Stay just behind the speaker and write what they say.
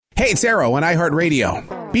Hey, it's Arrow on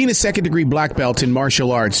iHeartRadio. Being a second-degree black belt in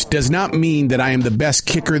martial arts does not mean that I am the best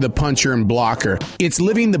kicker, the puncher, and blocker. It's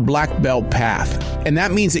living the black belt path. And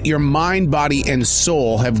that means that your mind, body, and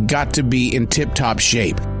soul have got to be in tip-top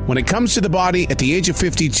shape. When it comes to the body, at the age of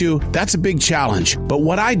 52, that's a big challenge. But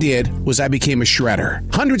what I did was I became a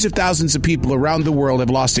shredder. Hundreds of thousands of people around the world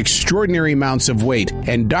have lost extraordinary amounts of weight,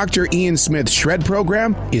 and Dr. Ian Smith's Shred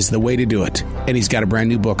Program is the way to do it. And he's got a brand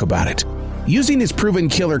new book about it. Using his proven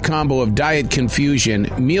killer combo of diet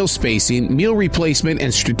confusion, meal spacing, meal replacement,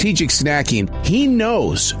 and strategic snacking, he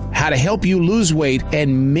knows how to help you lose weight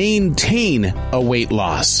and maintain a weight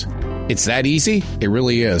loss. It's that easy? It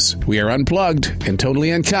really is. We are unplugged and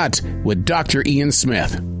totally uncut with Dr. Ian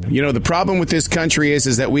Smith. You know, the problem with this country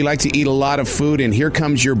is that we like to eat a lot of food, and here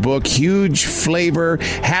comes your book. Huge flavor,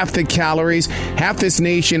 half the calories. Half this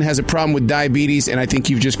nation has a problem with diabetes, and I think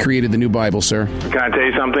you've just created the new Bible, sir. Can I tell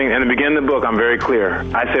you something? In the beginning of the book, I'm very clear.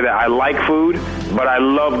 I say that I like food, but I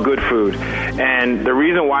love good food. And the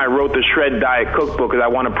reason why I wrote the Shred Diet Cookbook is I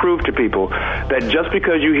want to prove to people that just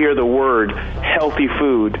because you hear the word healthy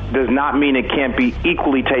food does not mean it can't be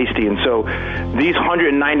equally tasty. And so these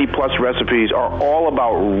 190 plus recipes are all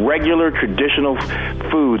about regular traditional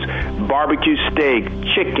foods: barbecue steak,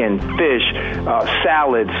 chicken, fish,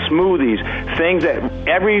 salads, smoothies, things that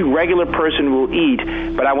every regular person will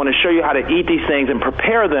eat. But I want to show you how to eat these things and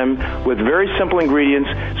prepare them with very simple ingredients,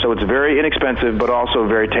 so it's very inexpensive but also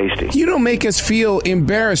very tasty. You don't make us feel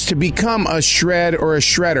embarrassed to become a shred or a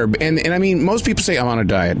shredder. And I mean, most people say I'm on a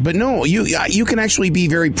diet, but no, you can actually be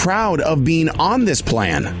very proud of being on this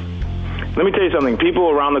plan. Let me tell you something. People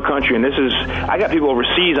around the country, and I got people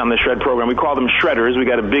overseas on the Shred Program. We call them shredders. We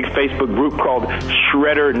got a big Facebook group called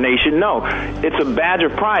Shredder Nation. No, it's a badge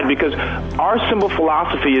of pride because our simple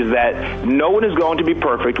philosophy is that no one is going to be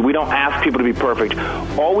perfect. We don't ask people to be perfect.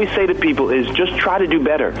 All we say to people is just try to do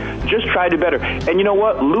better. Just try to do better. And you know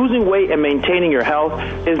what? Losing weight and maintaining your health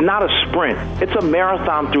is not a sprint. It's a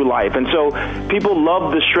marathon through life. And so people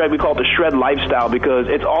love the Shred. We call it the Shred lifestyle because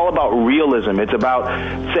it's all about realism. It's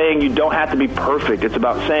about saying you don't have to be perfect. It's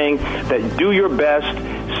about saying that do your best,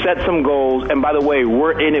 set some goals, and by the way,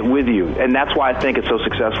 we're in it with you, and that's why I think it's so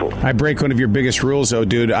successful. I break one of your biggest rules, though,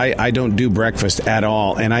 dude. I don't do breakfast at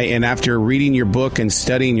all, and after reading your book and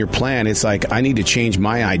studying your plan, it's like I need to change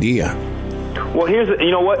my idea. Well,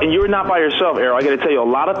 you know what? And you're not by yourself, Errol. I got to tell you, a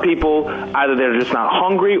lot of people, either they're just not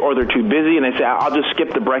hungry or they're too busy, and they say, I'll just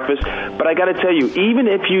skip the breakfast. But I got to tell you, even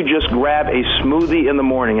if you just grab a smoothie in the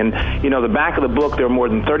morning, and, you know, the back of the book, there are more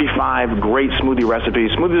than 35 great smoothie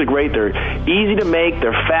recipes. Smoothies are great. They're easy to make.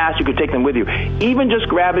 They're fast. You can take them with you. Even just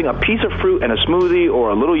grabbing a piece of fruit and a smoothie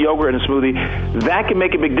or a little yogurt and a smoothie, that can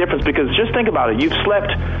make a big difference because just think about it. You've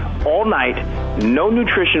slept all night, no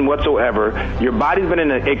nutrition whatsoever. Your body's been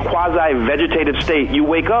in a quasi-vegetative state. You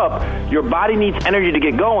wake up, your body needs energy to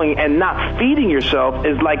get going, and not feeding yourself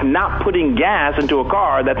is like not putting gas into a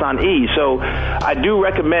car that's on E. So I do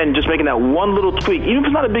recommend just making that one little tweak. Even if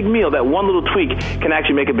it's not a big meal, that one little tweak can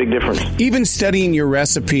actually make a big difference. Even studying your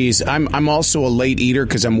recipes, I'm also a late eater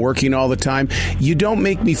because I'm working all the time. You don't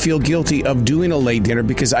make me feel guilty of doing a late dinner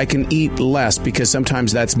because I can eat less because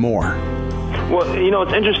sometimes that's more. Well, you know,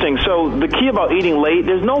 it's interesting. So the key about eating late,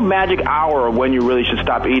 there's no magic hour of when you really should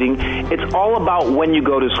stop eating. It's all about when you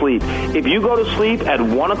go to sleep. If you go to sleep at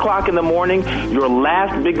 1 o'clock in the morning, your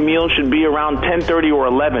last big meal should be around 10:30 or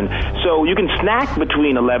 11. So you can snack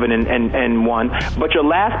between 11 and 1, but your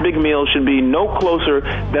last big meal should be no closer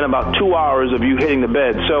than about 2 hours of you hitting the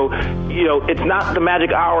bed. So, you know, it's not the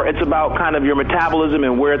magic hour. It's about kind of your metabolism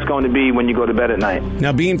and where it's going to be when you go to bed at night.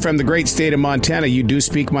 Now, being from the great state of Montana, you do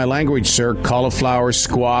speak my language, sir. Cauliflower,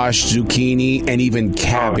 squash, zucchini, and even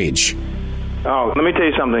cabbage. Oh, let me tell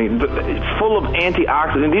you something. It's full of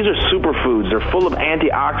antioxidants. These are superfoods. They're full of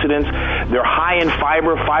antioxidants. They're high in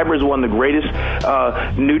fiber. Fiber is one of the greatest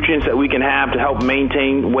nutrients that we can have to help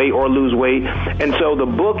maintain weight or lose weight. And so the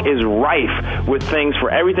book is rife with things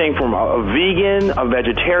for everything from a vegan, a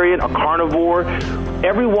vegetarian, a carnivore.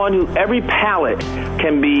 Every palate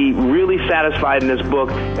can be really satisfied in this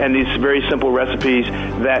book and these very simple recipes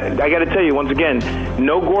that I got to tell you, once again,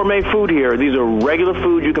 no gourmet food here. These are regular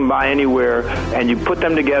food you can buy anywhere, and you put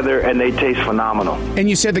them together and they taste phenomenal. And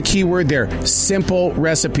you said the key word there, simple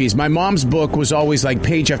recipes. My mom's book was always like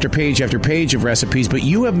page after page after page of recipes, but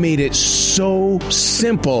you have made it so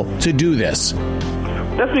simple to do this.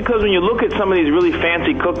 That's because when you look at some of these really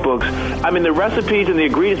fancy cookbooks, I mean, the recipes and the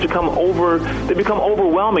ingredients become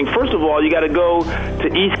overwhelming. First of all, you got to go to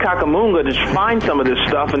East Cucamonga to find some of this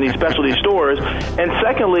stuff in these specialty stores. And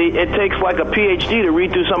secondly, it takes like a PhD to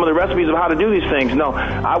read through some of the recipes of how to do these things. No,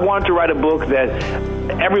 I wanted to write a book that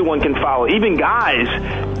everyone can follow. Even guys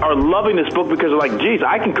are loving this book because they're like, geez,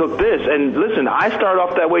 I can cook this. And listen, I started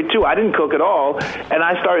off that way too. I didn't cook at all. And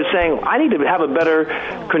I started saying, I need to have a better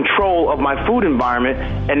control of my food environment.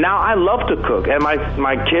 And now I love to cook. And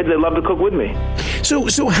my kids, they love to cook with me.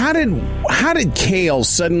 So how did kale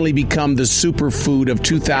suddenly become the superfood of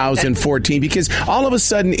 2014? Because all of a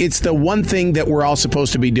sudden, it's the one thing that we're all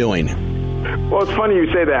supposed to be doing. Well, it's funny you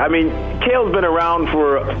say that. I mean, kale's been around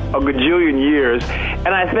for a gajillion years, and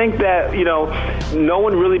I think that, no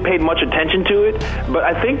one really paid much attention to it, but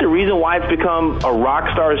I think the reason why it's become a rock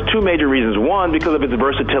star is two major reasons. One, because of its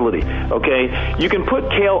versatility, okay? You can put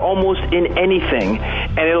kale almost in anything,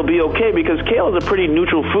 and it'll be okay, because kale is a pretty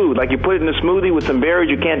neutral food. Like, you put it in a smoothie with some berries,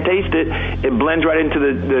 you can't taste it. It blends right into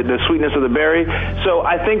the sweetness of the berry. So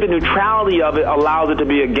I think the neutrality of it allows it to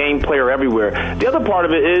be a game player everywhere. The other part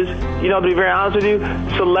of it is, to be very honest with you,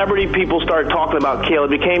 celebrity people started talking about kale.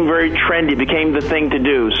 It became very trendy. It became the thing to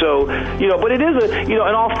do. So, but it is in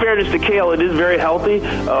all fairness to kale, it is very healthy,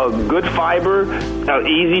 good fiber,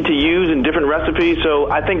 easy to use in different recipes. So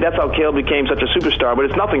I think that's how kale became such a superstar. But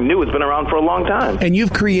it's nothing new. It's been around for a long time. And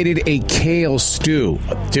you've created a kale stew.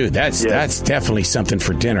 Dude, that's definitely something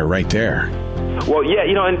for dinner right there. Well, yeah,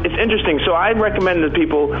 and it's interesting. So I recommend to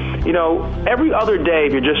people, every other day,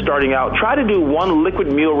 if you're just starting out, try to do one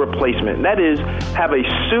liquid meal replacement. That is, have a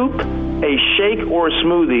soup, a shake, or a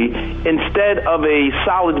smoothie instead of a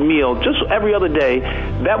solid meal just every other day.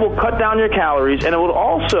 That will cut down your calories, and it will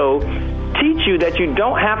also teach you that you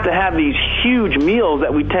don't have to have these huge meals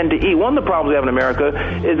that we tend to eat. One of the problems we have in America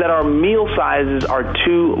is that our meal sizes are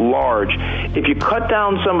too large. If you cut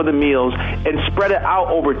down some of the meals and spread it out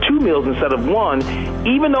over 2 meals instead of 1,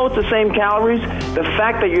 even though it's the same calories, the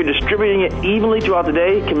fact that you're distributing it evenly throughout the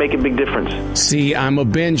day can make a big difference. See, I'm a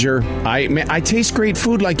binger. I taste great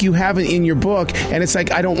food like you have it in your book, and it's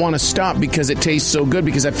like I don't want to stop because it tastes so good,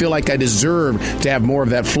 because I feel like I deserve to have more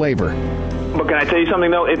of that flavor. But can I tell you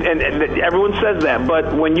something, though? And everyone says that,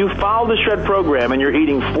 but when you follow the Shred program and you're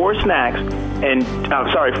eating 4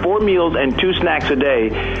 meals and 2 snacks a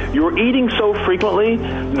day, you're eating so frequently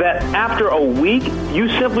that after a week, you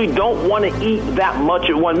simply don't want to eat that much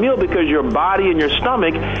at one meal, because your body and your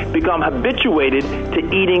stomach become habituated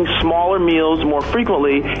to eating smaller meals more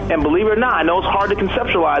frequently. And believe it or not, I know it's hard to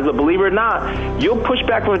conceptualize, but believe it or not, you'll push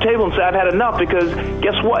back from the table and say, I've had enough, because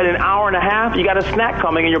guess what? In an hour and a half, you got a snack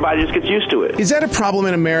coming and your body just gets used to it. Is that a problem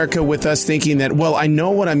in America with us thinking that, well, I know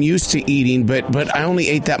what I'm used to eating, but I only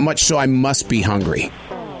ate that much, so I must be hungry?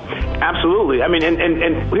 Absolutely. I mean, and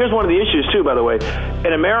here's one of the issues, too, by the way.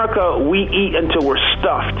 In America, we eat until we're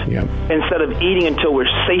stuffed instead of eating until we're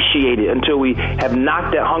satiated, until we have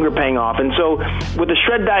knocked that hunger pang off. And so with the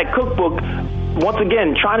Shred Diet Cookbook, once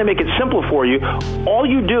again, trying to make it simple for you, all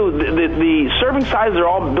you do, the serving sizes are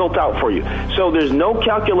all built out for you. So there's no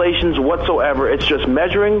calculations whatsoever. It's just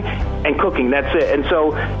measuring and cooking. That's it. And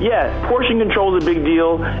so, portion control is a big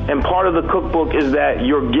deal, and part of the cookbook is that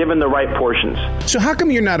you're given the right portions. So how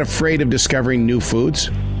come you're not afraid of discovering new foods?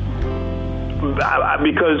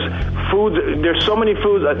 Because foods, there's so many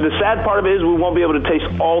foods. The sad part of it is we won't be able to taste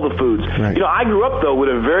all the foods. Right. I grew up, though, with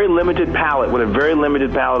a very limited palate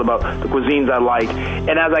about the cuisines I like.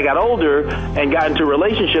 And as I got older and got into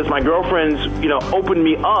relationships, my girlfriends, opened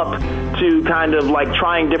me up to kind of like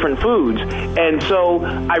trying different foods. And so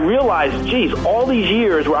I realized, geez, all these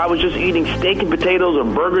years where I was just eating steak and potatoes or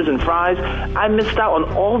burgers and fries, I missed out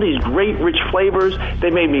on all these great, rich flavors.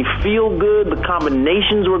 They made me feel good. The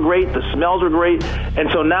combinations were great. The smells were great. And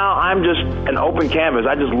so now I'm just an open canvas.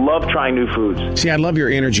 I just love trying new foods. See, I love your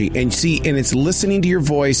energy. And it's listening to your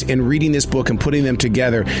voice and reading this book and putting them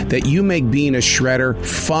together that you make being a shredder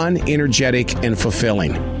fun, energetic, and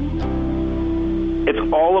fulfilling.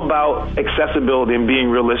 It's all about accessibility and being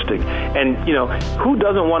realistic. And, who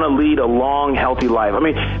doesn't want to lead a long, healthy life? I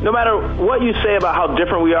mean, no matter what you say about how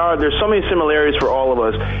different we are, there's so many similarities for all of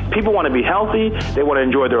us. People want to be healthy. They want to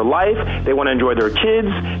enjoy their life. They want to enjoy their kids.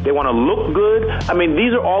 They want to look good. I mean,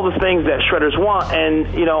 these are all the things that shredders want. And,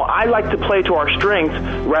 I like to play to our strengths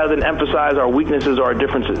rather than emphasize our weaknesses or our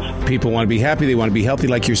differences. People want to be happy. They want to be healthy,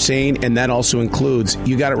 like you're saying. And that also includes,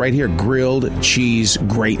 you got it right here, grilled cheese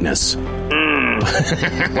greatness.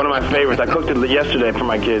 One of my favorites. I cooked it yesterday for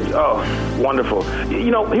my kids. Oh, wonderful.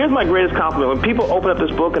 Here's my greatest compliment. When people open up this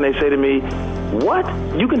book and they say to me, what?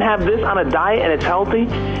 You can have this on a diet and it's healthy?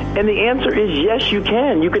 And the answer is yes, you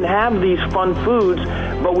can. You can have these fun foods,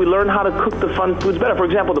 but we learn how to cook the fun foods better. For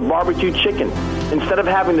example, the barbecue chicken. Instead of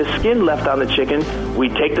having the skin left on the chicken, we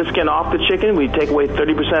take the skin off the chicken. We take away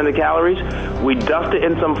 30% of the calories. We dust it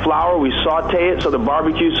in some flour. We saute it so the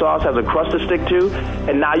barbecue sauce has a crust to stick to.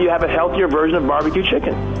 And now you have a healthier version of barbecue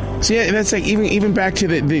chicken. See, that's like even back to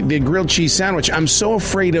the grilled cheese sandwich. I'm so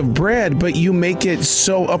afraid of bread, but you make it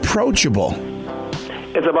so approachable.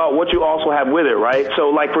 It's about what you also have with it, right? So,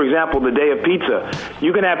 like, for example, the day of pizza.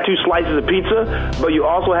 You can have 2 slices of pizza, but you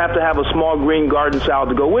also have to have a small green garden salad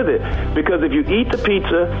to go with it. Because if you eat the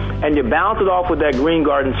pizza and you balance it off with that green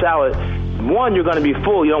garden salad, 1, you're going to be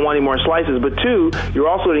full. You don't want any more slices. But 2, you're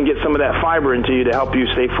also going to get some of that fiber into you to help you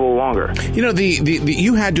stay full longer. You know,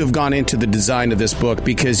 you had to have gone into the design of this book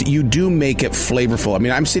because you do make it flavorful. I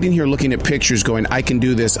mean, I'm sitting here looking at pictures going, I can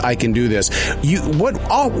do this, I can do this.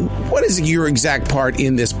 What is your exact part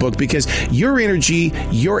in this book? Because your energy,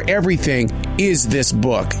 your everything is this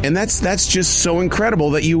book. And that's just so incredible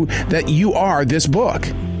that you are this book.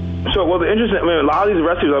 So, well, the interesting, a lot of these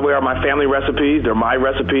recipes are my family recipes. They're my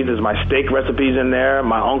recipes. There's my steak recipes in there,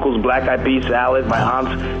 my uncle's black-eyed pea salad, my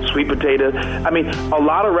aunt's sweet potato. I mean, a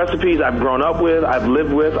lot of recipes I've grown up with, I've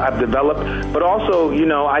lived with, I've developed. But also,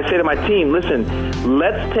 I say to my team, listen,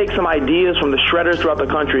 let's take some ideas from the shredders throughout the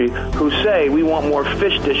country who say we want more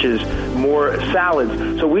fish dishes, more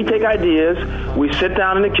salads. So we take ideas, we sit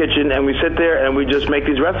down in the kitchen, and we sit there and we just make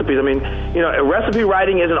these recipes. I mean, recipe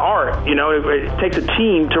writing is an art. It takes a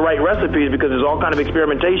team to write recipes because there's all kind of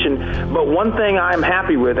experimentation. But one thing I'm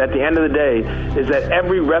happy with at the end of the day is that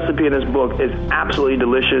every recipe in this book is absolutely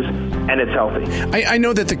delicious and it's healthy. I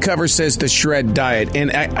know that the cover says the Shred Diet,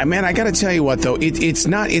 and I got to tell you what though, it's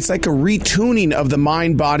like a retuning of the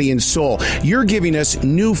mind, body, and soul. You're giving us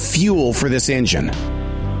new fuel for this engine.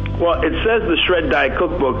 Well, it says the Shred Diet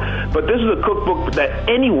Cookbook, but this is a cookbook that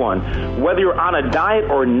anyone, whether you're on a diet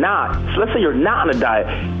or not, so let's say you're not on a diet,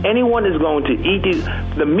 anyone is going to eat these.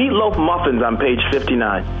 The meatloaf muffins on page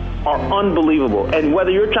 59 are unbelievable. And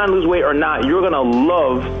whether you're trying to lose weight or not, you're going to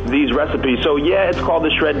love these recipes. So, yeah, it's called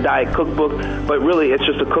the Shred Diet Cookbook, but really it's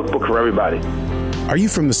just a cookbook for everybody. Are you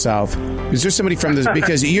from the South? Is there somebody from this?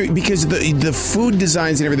 Because the food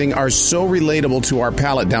designs and everything are so relatable to our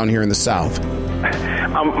palate down here in the South.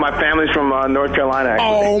 My family's from North Carolina, actually.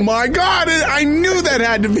 Oh, my God. I knew that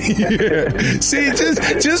had to be here. See,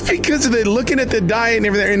 just because of looking at the diet and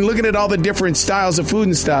everything and looking at all the different styles of food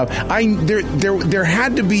and stuff, there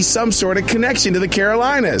had to be some sort of connection to the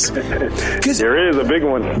Carolinas. There is a big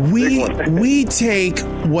one. We take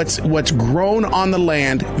what's grown on the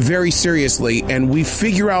land very seriously, and we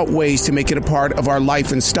figure out ways to make it a part of our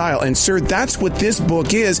life and style. And, sir, that's what this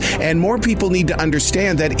book is, and more people need to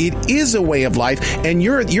understand that it is a way of life, and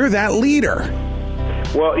you're that leader.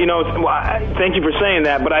 Well, thank you for saying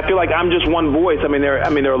that, but I feel like I'm just one voice. There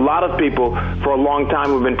are a lot of people for a long time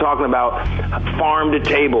who've been talking about farm to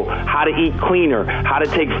table, how to eat cleaner, how to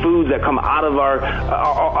take foods that come out of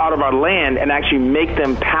our land and actually make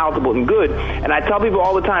them palatable and good. And I tell people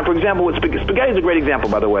all the time, for example, spaghetti is a great example,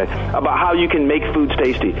 by the way, about how you can make foods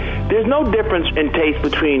tasty. There's no difference in taste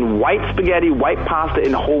between white spaghetti, white pasta,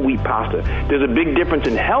 and whole wheat pasta. There's a big difference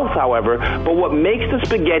in health, however, but what makes the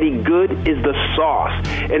spaghetti good is the sauce.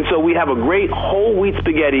 And so we have a great whole wheat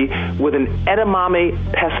spaghetti with an edamame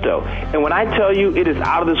pesto. And when I tell you it is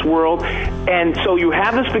out of this world, and so you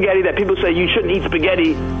have the spaghetti that people say you shouldn't eat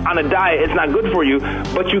spaghetti on a diet, it's not good for you,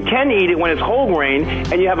 but you can eat it when it's whole grain,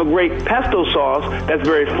 and you have a great pesto sauce that's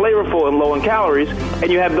very flavorful and low in calories, and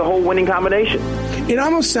you have the whole winning combination. It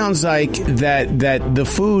almost sounds like that the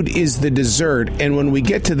food is the dessert, and when we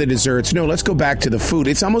get to the desserts, no, let's go back to the food.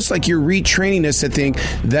 It's almost like you're retraining us to think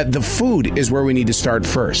that the food is where we need to start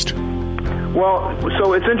first. Well,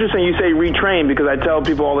 so it's interesting you say retrain, because I tell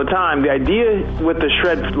people all the time, the idea with the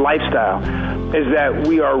Shred lifestyle is that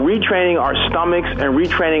we are retraining our stomachs and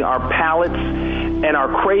retraining our palates and our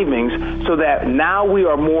cravings so that now we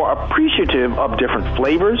are more appreciative of different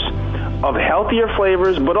flavors, of healthier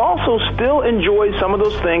flavors, but also still enjoy some of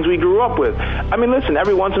those things we grew up with. Listen,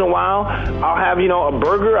 every once in a while, I'll have, a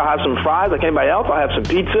burger, I'll have some fries like anybody else, I'll have some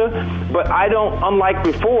pizza, but unlike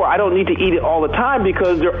before, I don't need to eat it all the time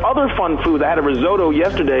because there are other fun foods. I had a risotto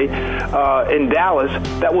yesterday in Dallas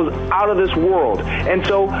that was out of this world. And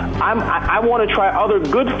so I want to try other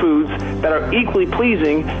good foods that are equally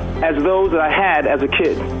pleasing as those that I had as a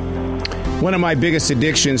kid. One of my biggest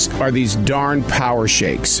addictions are these darn power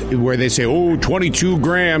shakes where they say, 22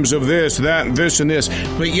 grams of this, that, this, and this.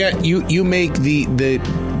 But yet you make the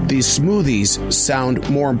smoothies sound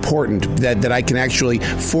more important, that I can actually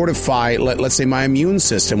fortify, let's say, my immune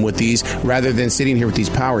system with these rather than sitting here with these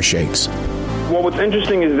power shakes. Well, what's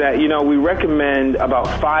interesting is that, we recommend about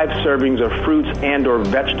 5 servings of fruits and or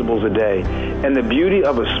vegetables a day. And the beauty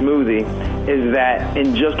of a smoothie is that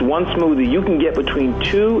in just one smoothie, you can get between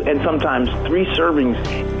 2 and sometimes 3 servings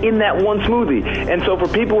in that one smoothie. And so for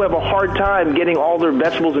people who have a hard time getting all their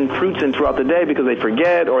vegetables and fruits in throughout the day because they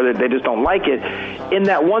forget or they just don't like it, in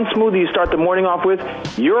that one smoothie you start the morning off with,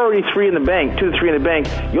 you're already 2 to 3 in the bank.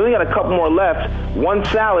 You only got a couple more left, one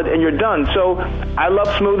salad, and you're done. So I love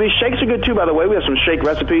smoothies. Shakes are good too, by the way. We have some shake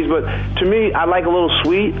recipes, but to me, I like a little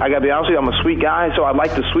sweet. I gotta be honest with you, I'm a sweet guy, so I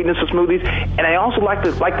like the sweetness of smoothies, and I also like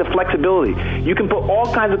the flexibility. You can put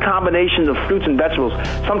all kinds of combinations of fruits and vegetables.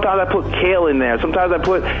 Sometimes I put kale in there. Sometimes I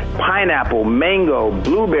put pineapple, mango,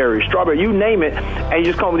 blueberry, strawberry, you name it, and you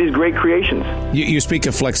just come up with these great creations. You speak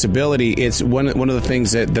of flexibility. It's one of the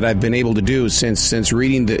things that I've been able to do since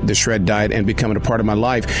reading the Shred Diet and becoming a part of my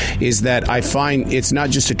life is that I find it's not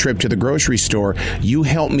just a trip to the grocery store. You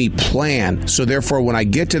help me plan. So therefore, when I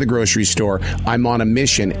get to the grocery store, I'm on a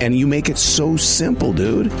mission, and you make it so simple,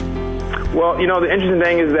 dude. Well, the interesting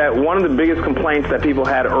thing is that one of the biggest complaints that people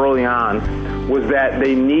had early on was that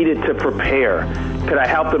they needed to prepare. Could I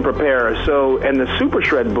help them prepare? So in the Super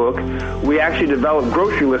Shred book, we actually developed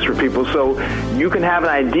grocery lists for people so you can have an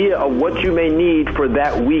idea of what you may need for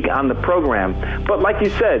that week on the program. But like you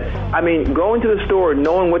said, going to the store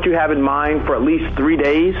knowing what you have in mind for at least 3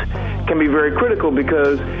 days can be very critical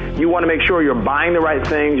because you want to make sure you're buying the right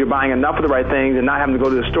things, you're buying enough of the right things, and not having to go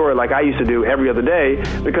to the store like I used to do every other day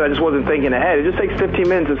because I just wasn't thinking ahead. It just takes 15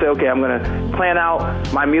 minutes to say, okay, I'm going to plan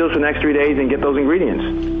out my meals for the next 3 days and get those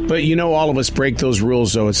ingredients. But all of us break those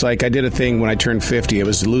rules, though. It's like I did a thing when I turned 50. It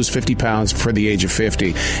was to lose 50 pounds for the age of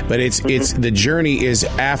 50. But it's the journey is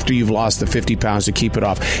after you've lost the 50 pounds to keep it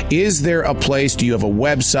off. Is there a place, do you have a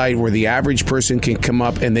website where the average person can come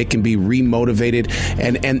up and they can be remotivated?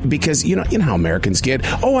 And because, you know how Americans get,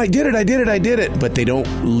 oh, I did it, but they don't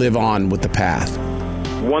live on with the path.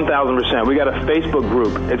 1,000%. We got a Facebook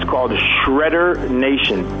group. It's called Shredder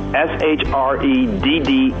Nation. SHREDDER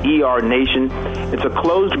Nation. It's a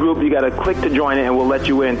closed group. You got to click to join it, and we'll let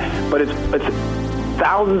you in. But it's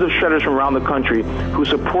thousands of shredders from around the country who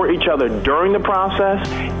support each other during the process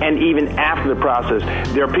and even after the process.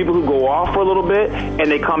 There are people who go off for a little bit and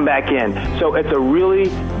they come back in. So it's a really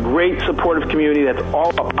great supportive community that's all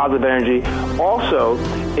about positive energy. Also,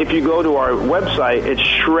 if you go to our website, it's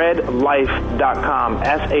shredlife.com,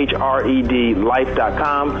 SHRED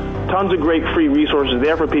life.com. Tons of great free resources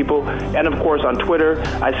there for people. And of course on Twitter,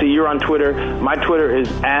 I see you're on Twitter. My Twitter is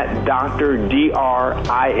at Dr.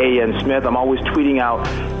 DRIAN Smith. I'm always tweeting out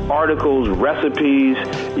articles, recipes,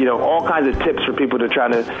 all kinds of tips for people to try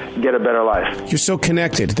to get a better life. You're so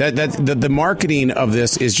connected. The marketing of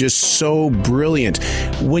this is just so brilliant.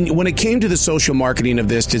 When it came to the social marketing of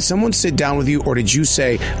this, did someone sit down with you or did you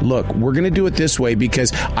say, look, we're going to do it this way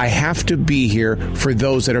because I have to be here for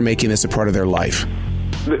those that are making this a part of their life?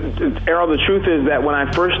 Errol, the truth is that when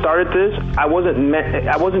I first started this, I wasn't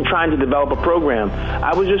trying to develop a program.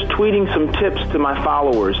 I was just tweeting some tips to my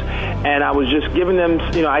followers, and I was just giving them,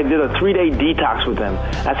 I did a 3-day detox with them.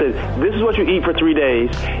 I said, this is what you eat for 3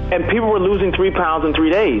 days, and people were losing 3 pounds in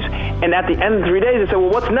 3 days. And at the end of 3 days, they said,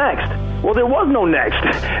 well, what's next? Well, there was no next.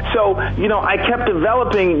 So, I kept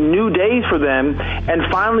developing new days for them, and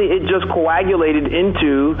finally it just coagulated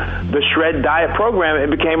into the Shred Diet program.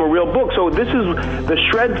 It became a real book. So the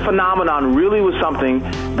Shred phenomenon really was something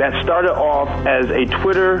that started off as a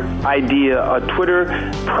Twitter idea, a Twitter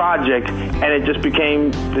project, and it just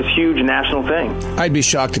became this huge national thing. I'd be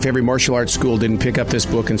shocked if every martial arts school didn't pick up this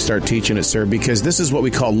book and start teaching it, sir, because this is what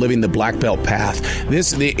we call living the black belt path.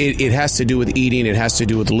 It has to do with eating, it has to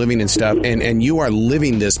do with living and stuff. And you are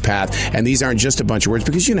living this path, and these aren't just a bunch of words,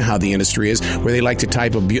 because you know how the industry is, where they like to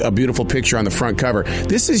type a beautiful picture on the front cover.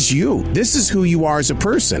 This is you. This is who you are as a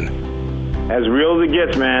person. As real as it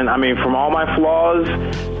gets, man. From all my flaws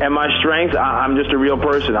and my strengths, I'm just a real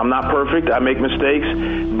person. I'm not perfect. I make mistakes,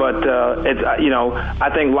 but I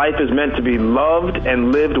think life is meant to be loved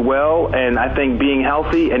and lived well, and I think being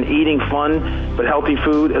healthy and eating fun but healthy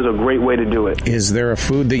food is a great way to do it. Is there a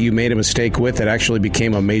food that you made a mistake with that actually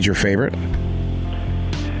became a major favorite?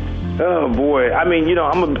 Oh boy! I'm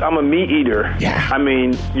a meat eater. Yeah. I love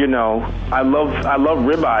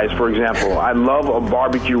ribeyes, for example. I love a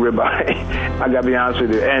barbecue ribeye. I gotta be honest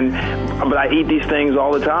with you. But I eat these things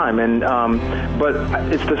all the time. But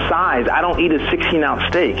it's the size. I don't eat a 16-ounce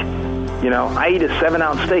steak. I eat a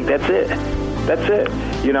 7-ounce steak. That's it.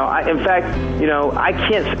 I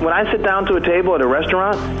can't. When I sit down to a table at a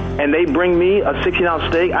restaurant and they bring me a 16-ounce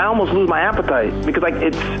steak, I almost lose my appetite because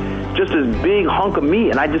it's just this big hunk of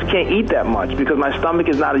meat, and I just can't eat that much because my stomach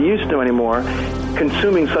is not used to anymore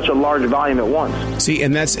consuming such a large volume at once. See,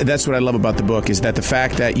 and that's what I love about the book, is that the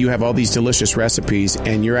fact that you have all these delicious recipes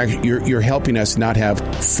and you're helping us not have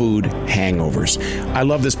food hangovers. I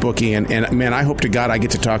love this book, Ian, and man, I hope to God I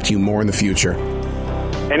get to talk to you more in the future.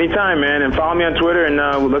 Anytime, man. And follow me on Twitter, and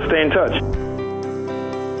let's stay in touch.